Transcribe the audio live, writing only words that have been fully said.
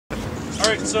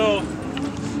Alright, so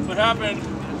what happened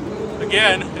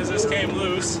again is this came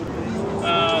loose.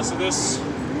 So this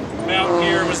mount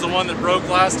here was the one that broke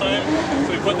last time.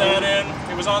 So we put that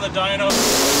in. It was on the dyno.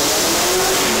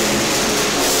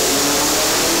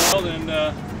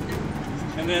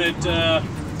 And then it,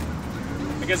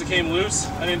 I guess it came loose.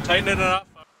 I didn't tighten it enough.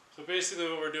 So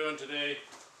basically what we're doing today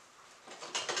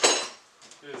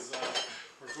is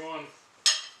we're going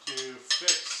to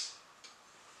fix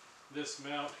this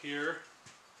mount here.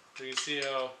 So you can see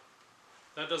how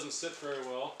that doesn't sit very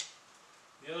well.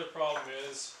 The other problem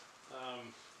is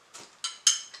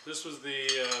this was the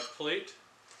plate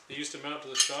they used to mount to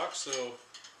the shock, so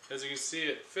as you can see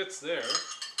it fits there,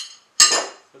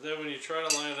 but then when you try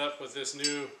to line it up with this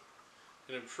new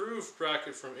and improved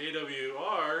bracket from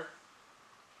AWR,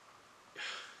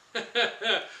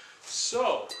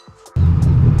 so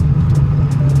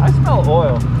I smell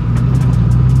oil.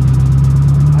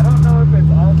 I don't know if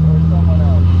it's us or someone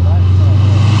else, but I smell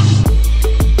oil.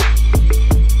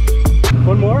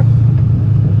 one more?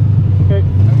 Okay.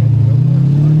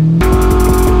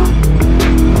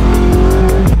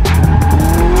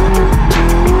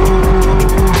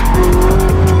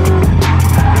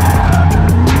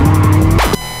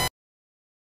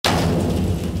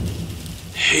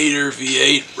 Hater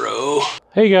V8, bro.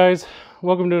 Hey guys,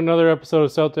 welcome to another episode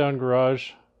of Southdown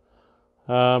Garage.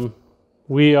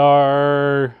 We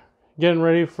are getting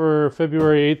ready for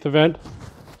February 8th event,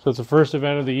 so it's the first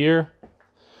event of the year.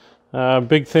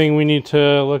 Big thing we need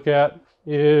to look at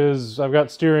is I've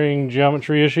got steering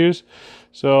geometry issues,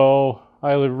 so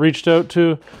I reached out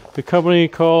to the company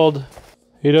called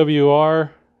AWR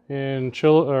in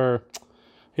AWR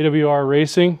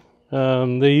Racing.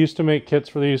 They used to make kits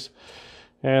for these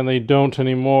and they don't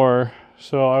anymore,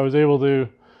 so I was able to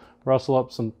rustle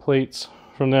up some plates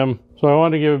from them. So I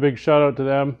wanted to give a big shout out to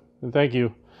them and thank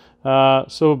you.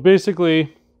 So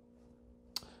basically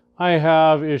I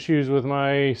have issues with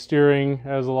my steering,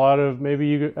 as a lot of maybe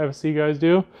you FC guys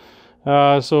do.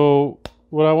 So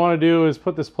what I want to do is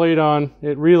put this plate on.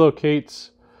 It relocates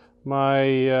my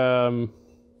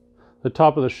the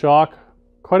top of the shock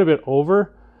quite a bit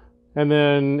over, and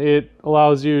then it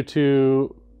allows you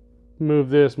to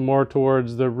move this more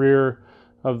towards the rear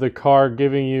of the car,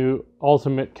 giving you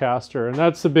ultimate caster. And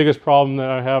that's the biggest problem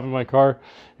that I have in my car,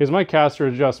 is my caster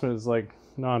adjustment is like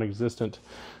non-existent.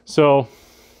 So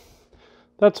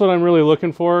that's what I'm really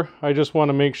looking for. I just want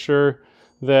to make sure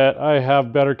that I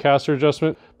have better caster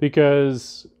adjustment,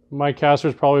 because my caster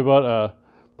is probably about a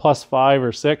 +5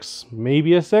 or 6,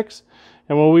 maybe a 6.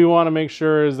 And what we want to make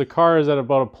sure is the car is at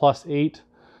about a +8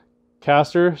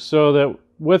 caster, so that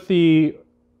with the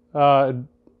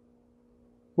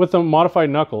modified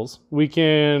knuckles, we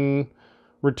can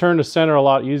return to center a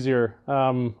lot easier.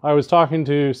 I was talking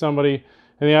to somebody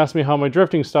and they asked me how my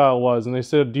drifting style was, and they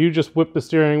said, do you just whip the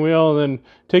steering wheel and then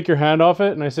take your hand off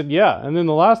it? And I said, yeah. And then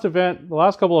the last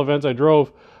couple of events I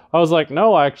drove, I was like,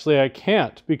 no, actually I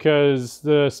can't, because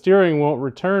the steering won't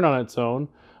return on its own.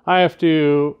 I have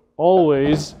to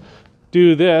always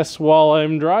do this while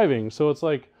I'm driving. So it's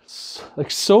like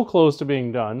so close to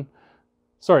being done.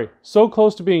 Sorry, so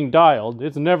close to being dialed.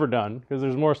 It's never done, because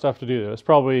there's more stuff to do there. It's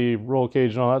probably roll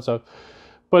cage and all that stuff.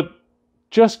 But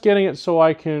just getting it so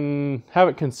I can have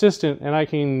it consistent and I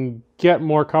can get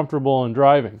more comfortable in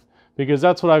driving, because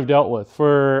that's what I've dealt with.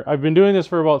 I've been doing this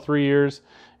for about 3 years,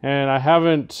 and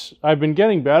I've been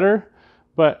getting better,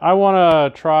 but I want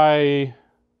to try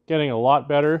getting a lot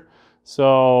better.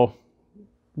 So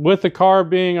with the car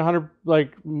being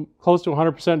close to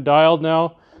 100% dialed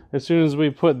now, as soon as we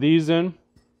put these in,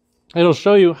 it'll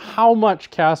show you how much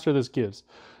caster this gives.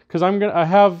 Because I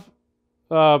have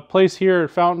a place here at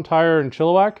Fountain Tire in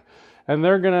Chilliwack, and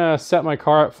they're gonna set my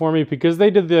car up for me, because they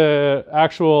did the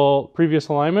actual previous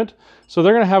alignment. So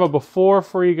they're gonna have a before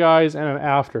for you guys and an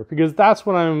after, because that's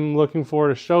what I'm looking for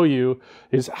to show you,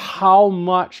 is how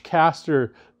much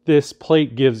caster this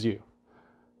plate gives you.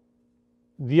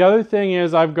 The other thing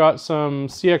is I've got some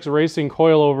CX Racing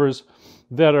coilovers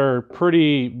that are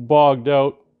pretty bogged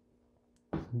out,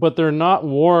 but they're not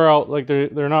wore out, like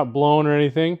they're not blown or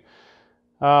anything.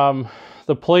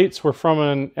 The plates were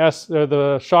from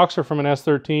the shocks are from an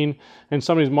S13, and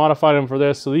somebody's modified them for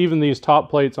this. So even these top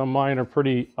plates on mine are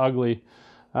pretty ugly.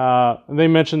 They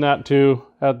mentioned that too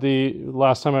at the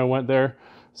last time I went there.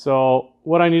 So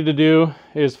what I need to do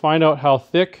is find out how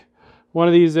thick one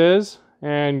of these is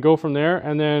and go from there,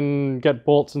 and then get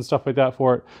bolts and stuff like that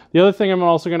for it. The other thing I'm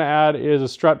also going to add is a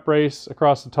strut brace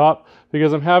across the top,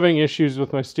 because I'm having issues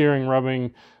with my steering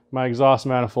rubbing my exhaust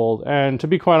manifold, and to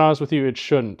be quite honest with you, it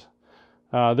shouldn't.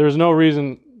 There's no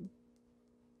reason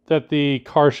that the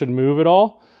car should move at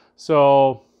all.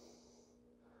 So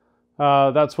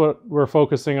that's what we're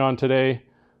focusing on today,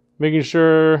 making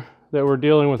sure that we're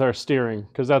dealing with our steering,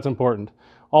 because that's important.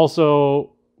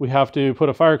 Also, we have to put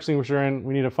a fire extinguisher in.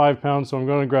 We need a 5-pound, so I'm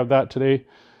going to grab that today.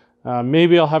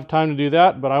 Maybe I'll have time to do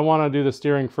that, but I want to do the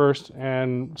steering first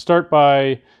and start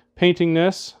by painting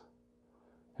this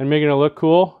and making it look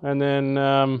cool. And then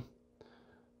I'm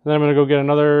going to go get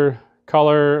another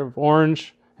color of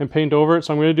orange and paint over it.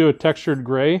 So I'm going to do a textured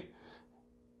gray.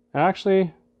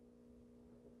 Actually,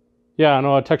 yeah,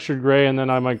 no, a textured gray, and then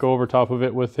I might go over top of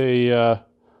it with a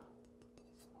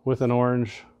with an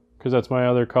orange, because that's my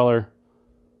other color.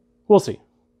 We'll see.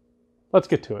 Let's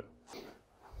get to it.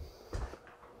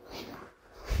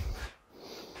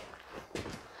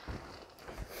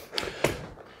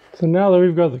 So now that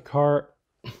we've got the car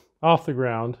off the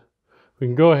ground, we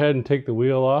can go ahead and take the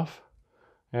wheel off,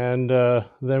 and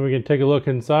then we can take a look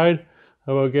inside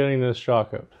about getting this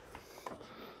shock out.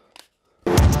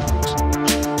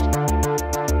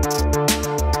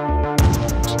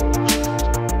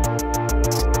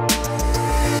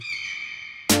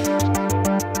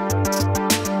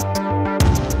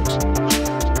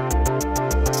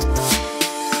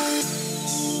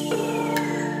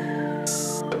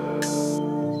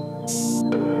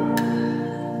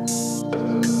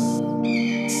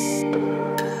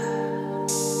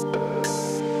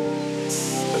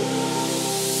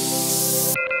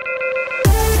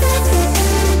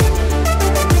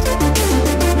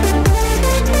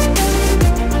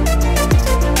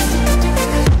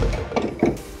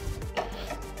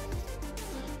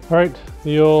 All right,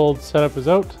 the old setup is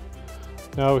out.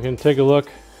 Now we can take a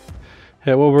look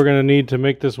at what we're gonna need to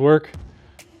make this work.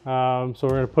 So we're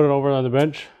gonna put it over on the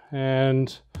bench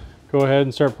and go ahead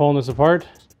and start pulling this apart.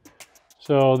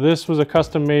 So this was a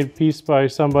custom made piece by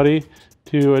somebody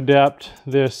to adapt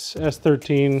this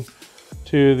S13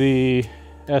 to the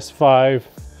S5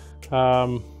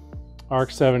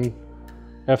 Rx7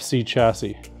 FC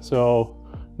chassis. So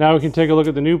now we can take a look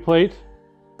at the new plate,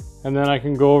 and then I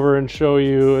can go over and show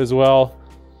you as well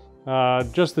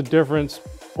just the difference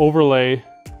overlay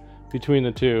between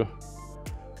the two.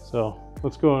 So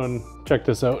let's go and check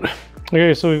this out.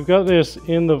 Okay, so we've got this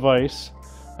in the vise.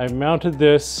 I've mounted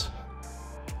this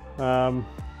sort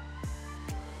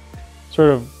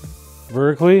of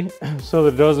vertically so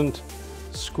that it doesn't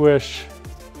squish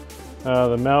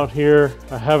the mount here.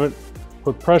 I haven't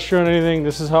put pressure on anything.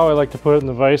 This is how I like to put it in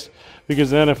the vise,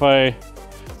 because then if I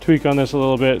tweak on this a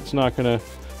little bit, it's not gonna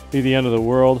be the end of the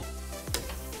world.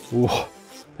 Ooh,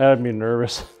 that had me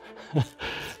nervous.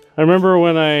 I remember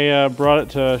when I brought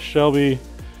it to Shelby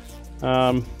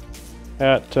at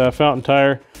Fountain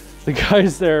Tire, the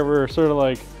guys there were sort of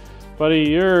like, buddy,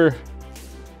 your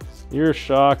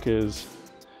shock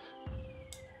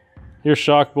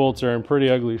bolts are in pretty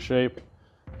ugly shape.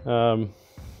 And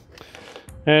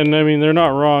I mean, they're not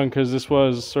wrong, because this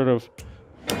was sort of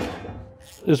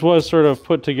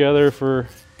put together for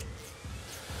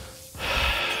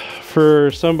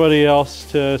somebody else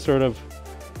to sort of,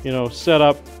 you know, set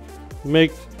up,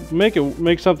 make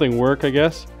something work, I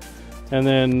guess, and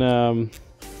then not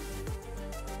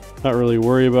really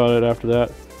worry about it after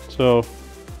that. So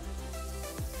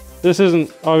this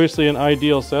isn't obviously an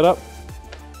ideal setup,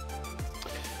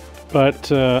 but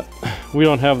we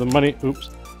don't have the money. Oops.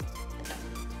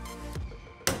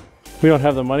 We don't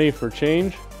have the money for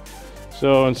change.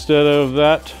 So instead of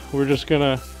that, we're just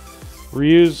gonna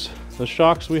reuse the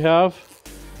shocks we have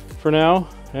for now,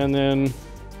 and then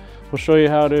we'll show you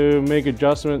how to make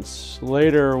adjustments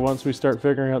later once we start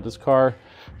figuring out this car.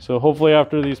 So hopefully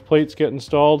after these plates get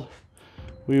installed,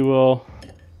 we will.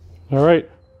 All right,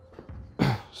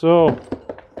 so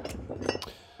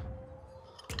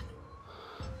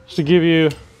just to give you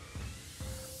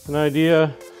an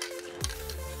idea,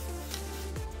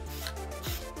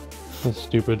 that's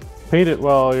stupid. Paint it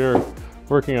while you're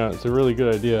working on it. It's a really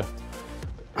good idea.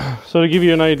 So to give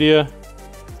you an idea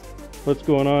what's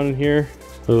going on in here.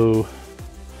 Oh,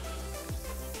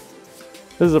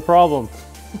 this is a problem.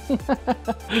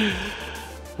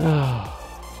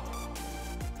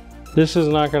 This is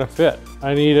not gonna fit.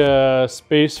 I need a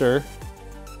spacer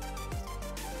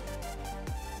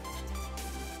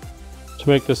to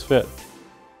make this fit.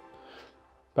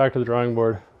 Back to the drawing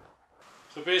board.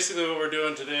 So basically what we're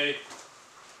doing today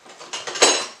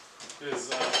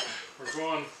is we're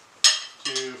going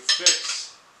to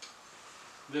fix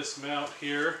this mount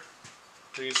here.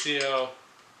 So you can see how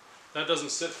that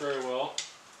doesn't sit very well.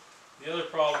 The other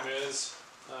problem is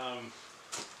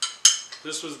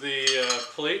this was the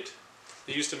plate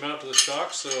they used to mount to the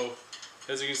shock, so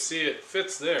as you can see it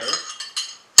fits there,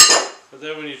 but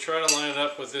then when you try to line it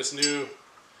up with this new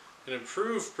and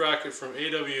improved bracket from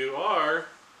AWR,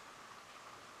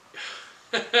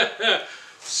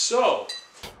 So,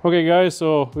 okay guys,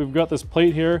 so we've got this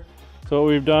plate here. So what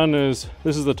we've done is,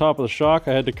 this is the top of the shock.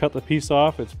 I had to cut the piece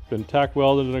off. It's been tack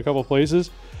welded in a couple places.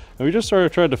 And we just sort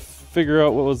of tried to figure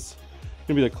out what was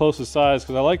gonna be the closest size,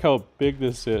 because I like how big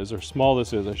this is, or small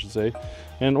this is, I should say.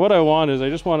 And what I want is, I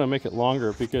just want to make it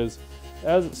longer, because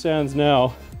as it stands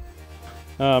now,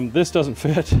 this doesn't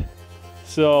fit.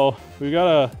 So we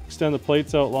gotta extend the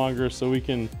plates out longer so we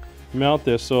can mount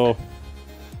this. So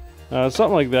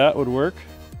something like that would work.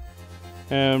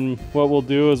 And what we'll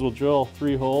do is we'll drill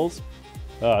 3 holes,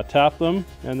 tap them,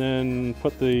 and then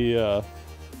put the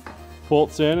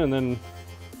bolts in, and then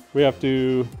we have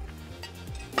to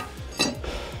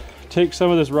take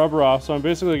some of this rubber off. So I'm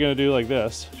basically going to do like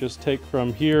this, just take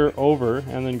from here over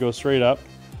and then go straight up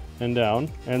and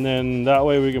down, and then that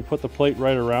way we can put the plate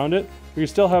right around it. We can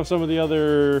still have some of the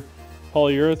other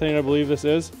polyurethane, I believe this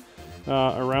is,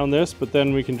 around this, but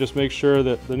then we can just make sure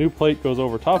that the new plate goes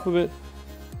over top of it,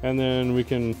 and then we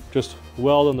can just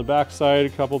weld on the back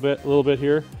side a little bit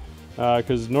here,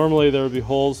 because normally there would be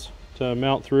holes to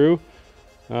mount through.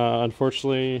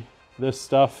 Unfortunately, this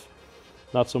stuff,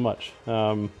 not so much.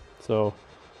 So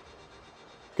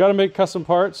got to make custom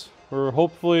parts. We're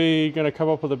hopefully going to come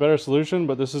up with a better solution,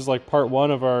 but this is like part 1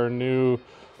 of our new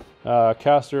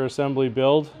caster assembly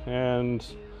build, and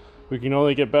we can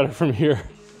only get better from here.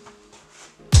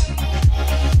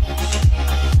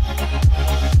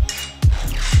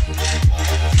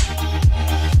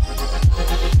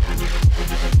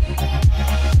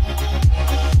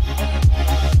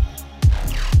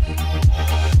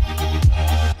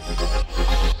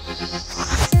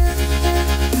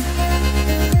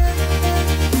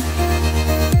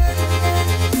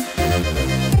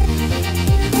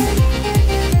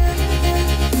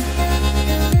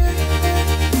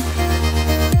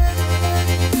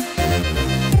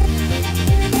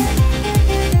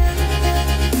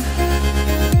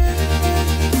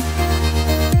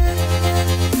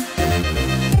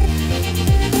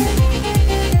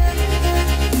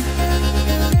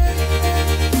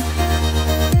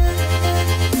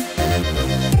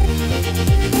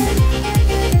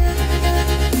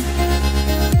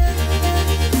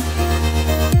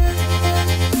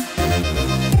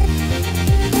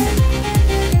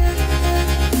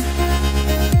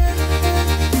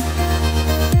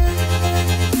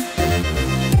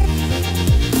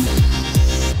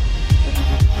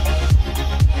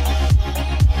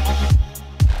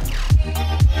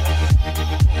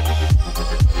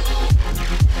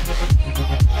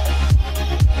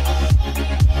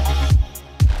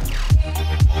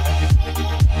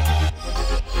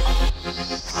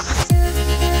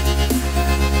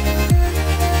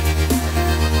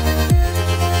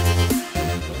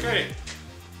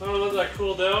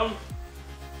 Cool down,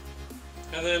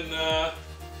 and then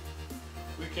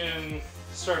we can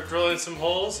start drilling some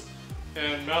holes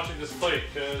and mounting this plate,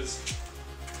 because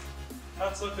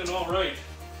that's looking all right.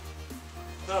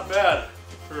 Not bad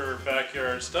for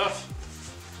backyard stuff.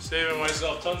 Saving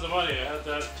myself tons of money. I had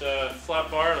that flat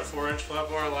bar, the 4-inch flat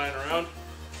bar lying around.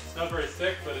 It's not very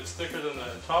thick, but it's thicker than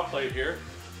the top plate here.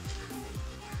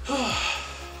 I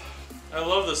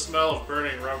love the smell of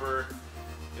burning rubber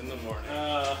in the morning.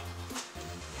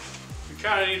 We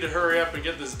kind of need to hurry up and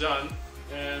get this done,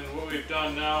 and what we've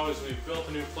done now is we've built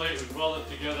a new plate, we've welded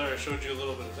it together. I showed you a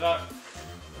little bit of that,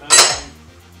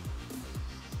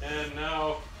 and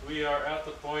now we are at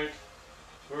the point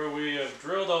where we have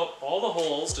drilled out all the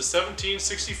holes to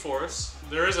 17/64.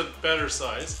 There is a better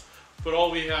size, but all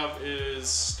we have is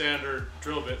standard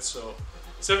drill bits. So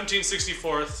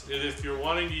 17/64, and if you're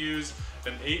wanting to use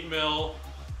an 8mm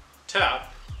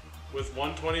tap with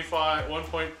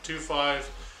 1.25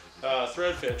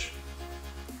 thread pitch,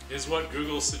 is what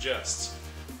Google suggests.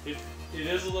 It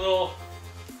is a little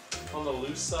on the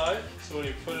loose side, so when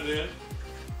you put it in,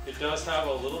 it does have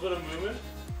a little bit of movement.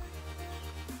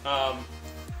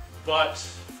 But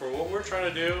for what we're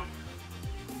trying to do,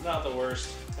 not the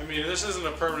worst. I mean, this isn't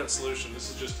a permanent solution, this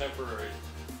is just temporary.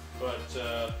 But,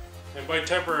 and by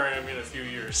temporary I mean a few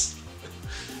years.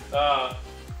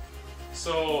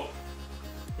 So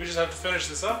we just have to finish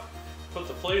this up, put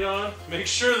the plate on, make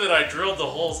sure that I drilled the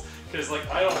holes, because like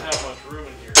I don't have much room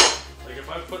in here. Like if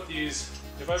I put these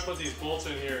bolts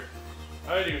in here,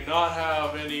 I do not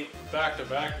have any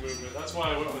back-to-back movement. That's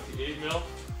why I went with the 8mm,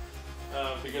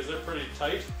 because they're pretty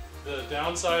tight. The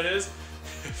downside is,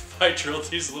 if I drill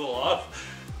these a little off,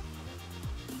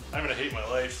 I'm gonna hate my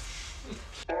life.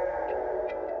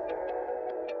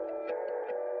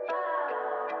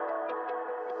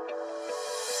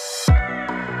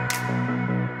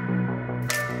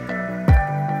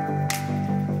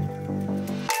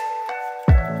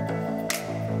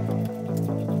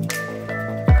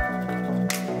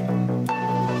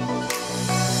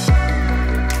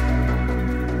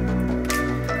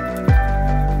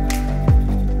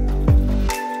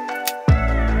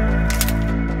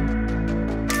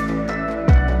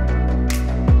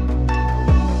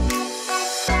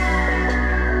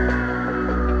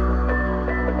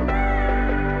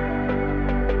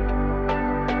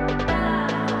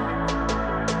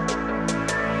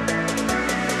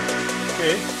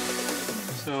 Okay,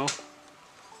 so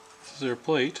this is our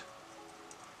plate.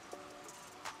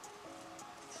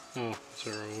 Oh,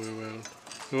 sorry,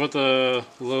 we want the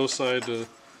low side to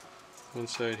one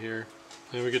side here.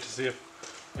 And we get to see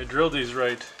if I drilled these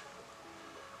right.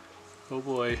 Oh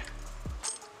boy.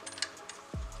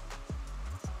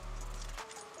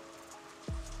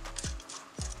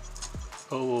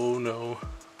 Oh no.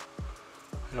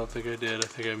 I don't think I did. I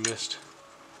think I missed.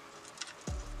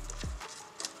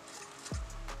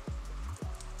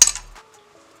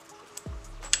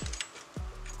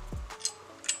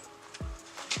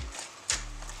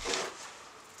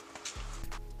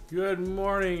 Good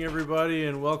morning, everybody,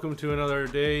 and welcome to another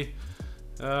day.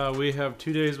 We have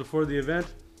 2 days before the event,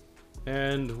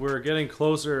 and we're getting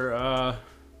closer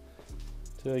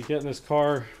to getting this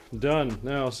car done.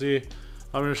 Now, see,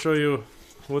 I'm going to show you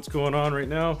what's going on right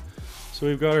now. So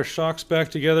we've got our shocks back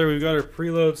together. We've got our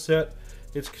preload set.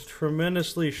 It's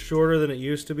tremendously shorter than it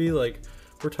used to be. Like,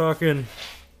 we're talking,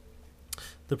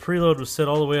 the preload was set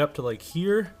all the way up to like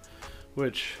here,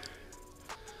 which,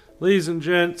 ladies and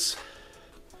gents,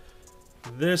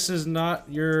 this is not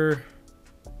your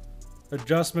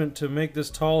adjustment to make this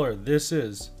taller. This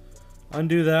is.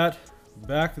 Undo that,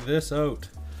 back this out.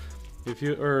 If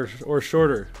you or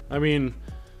shorter. I mean,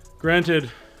 granted,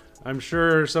 I'm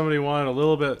sure somebody wanted a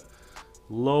little bit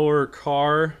lower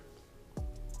car,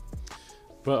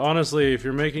 but honestly, if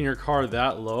you're making your car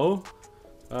that low,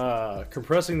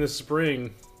 compressing this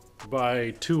spring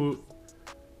by two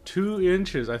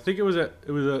inches, I think it was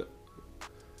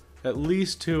at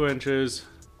least 2 inches.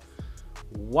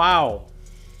 Wow.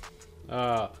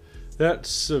 That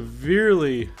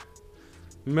severely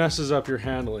messes up your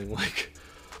handling. Like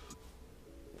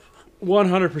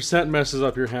 100% messes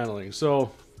up your handling.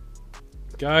 So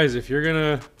guys, if you're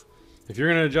gonna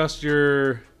adjust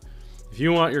if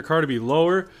you want your car to be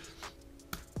lower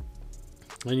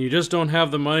and you just don't have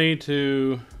the money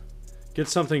to get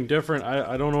something different,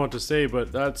 I don't know what to say,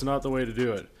 but that's not the way to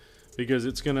do it, because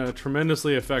it's going to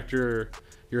tremendously affect your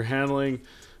handling.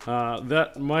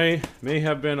 That may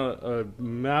have been a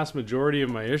mass majority of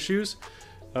my issues.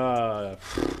 We're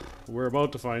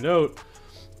about to find out.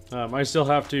 I still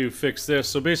have to fix this.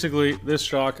 So basically, this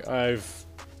shock I've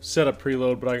set up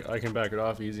preload, but I can back it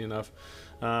off easy enough.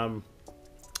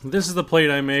 This is the plate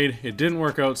I made. It didn't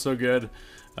work out so good.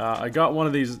 I got one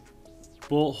of these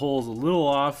bolt holes a little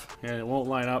off, and it won't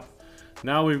line up.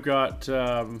 Now we've got,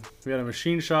 we had a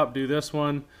machine shop do this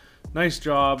one. Nice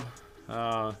job.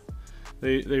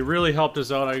 They really helped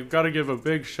us out. I've got to give a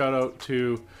big shout out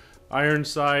to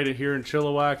Ironside here in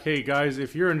Chilliwack. Hey guys,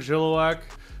 if you're in Chilliwack,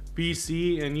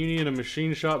 BC, and you need a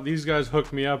machine shop, these guys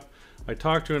hooked me up. I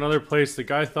talked to another place. The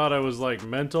guy thought I was like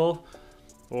mental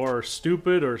or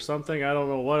stupid or something. I don't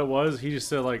know what it was. He just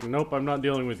said like, nope, I'm not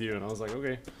dealing with you. And I was like,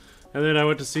 okay. And then I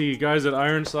went to see guys at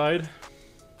Ironside,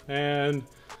 and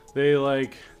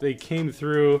they came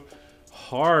through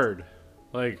hard.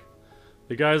 Like,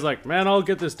 the guy's like, man, I'll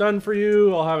get this done for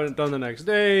you. I'll have it done the next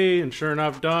day. And sure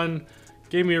enough, done.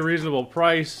 Gave me a reasonable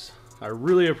price. I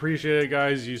really appreciate it,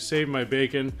 guys. You saved my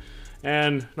bacon.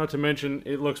 And not to mention,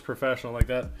 it looks professional. Like,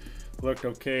 that looked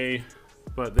okay,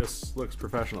 but this looks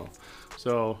professional.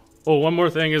 So, oh, one more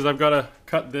thing is I've got to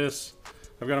cut this.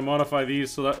 I've got to modify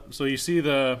these so you see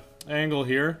the angle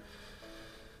here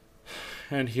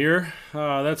and here.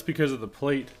 That's because of the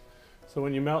plate. So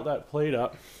when you mount that plate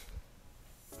up,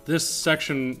 this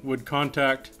section would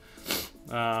contact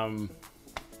it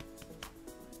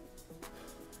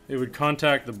would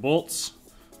contact the bolts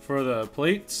for the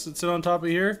plates that sit on top of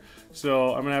here.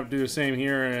 So I'm gonna have to do the same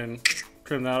here and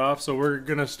trim that off. So we're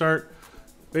gonna start,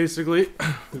 basically,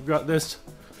 we've got this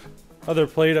other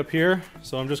plate up here.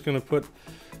 So I'm just gonna put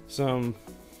some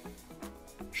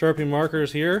Sharpie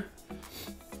markers here,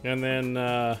 and then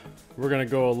we're gonna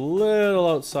go a little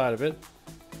outside of it,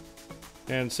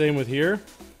 and same with here,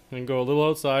 and go a little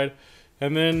outside,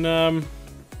 and then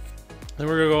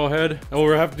we're gonna go ahead, and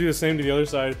we'll have to do the same to the other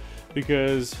side,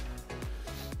 because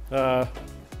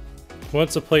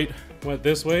once the plate went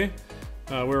this way,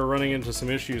 we were running into some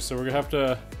issues. So we're gonna have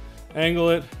to angle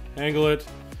it,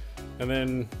 and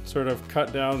then sort of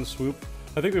cut down, swoop.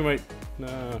 I think we might,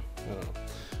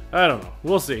 I don't know.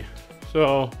 We'll see.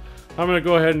 So I'm gonna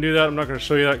go ahead and do that. I'm not gonna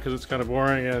show you that because it's kind of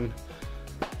boring, and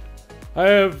I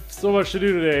have so much to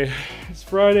do today. It's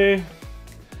Friday.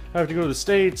 I have to go to the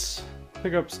States,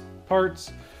 pick up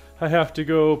parts. I have to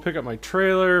go pick up my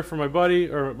trailer for my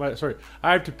buddy, I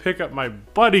have to pick up my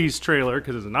buddy's trailer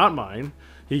because it's not mine.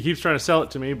 He keeps trying to sell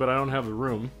it to me, but I don't have the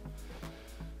room.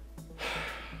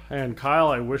 And Kyle,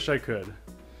 I wish I could.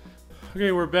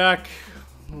 Okay, we're back.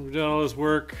 We've done all this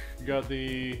work. We got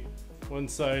the one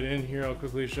side in here. I'll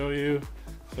quickly show you.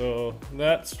 So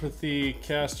that's with the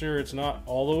caster. It's not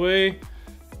all the way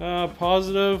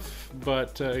positive,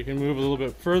 but it can move a little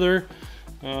bit further.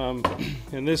 And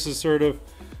this is sort of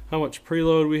how much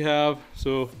preload we have.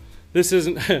 So this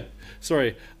isn't,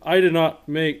 sorry, I did not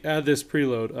add this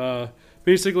preload.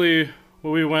 Basically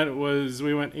what we went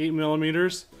 8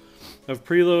 millimeters of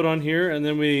preload on here, and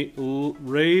then we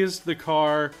raised the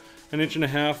car 1.5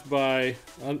 inches by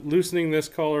loosening this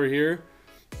collar here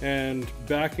and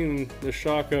backing the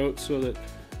shock out so that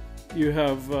you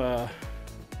have the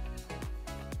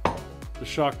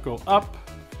shock go up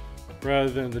rather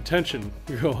than the tension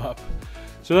go up.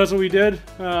 So that's what we did.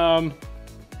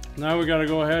 Now we got to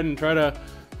go ahead and try to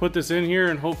put this in here,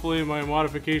 and hopefully my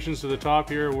modifications to the top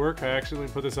here work. I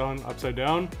accidentally put this on upside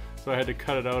down, so I had to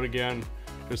cut it out again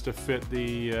just to fit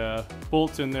the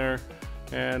bolts in there.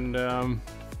 And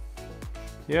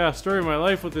yeah, story of my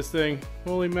life with this thing.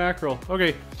 Holy mackerel.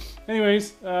 Okay,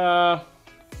 anyways, yeah,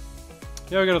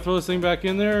 we gotta throw this thing back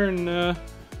in there and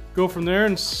go from there,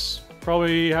 and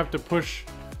probably have to push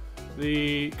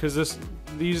because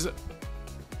these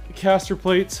caster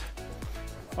plates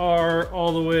are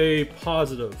all the way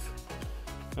positive.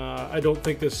 I don't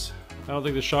think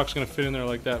the shock's gonna fit in there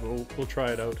like that, but we'll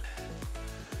try it out.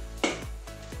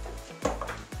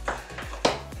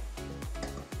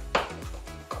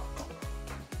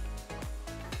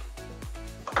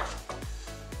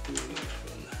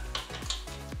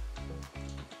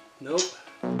 Nope.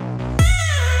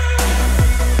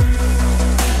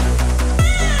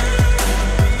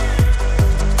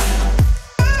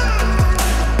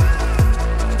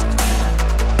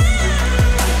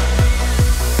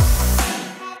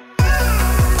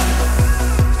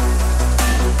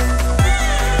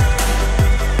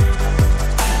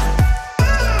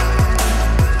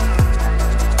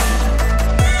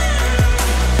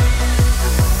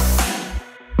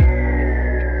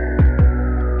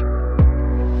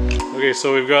 Okay,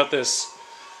 so we've got this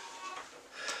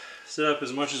set up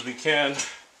as much as we can.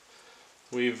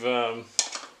 We've gotten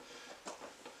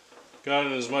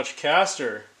as much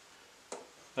caster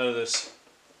out of this.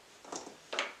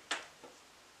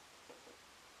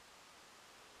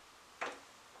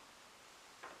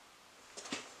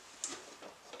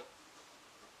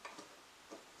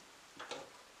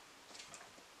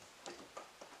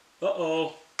 Uh-oh.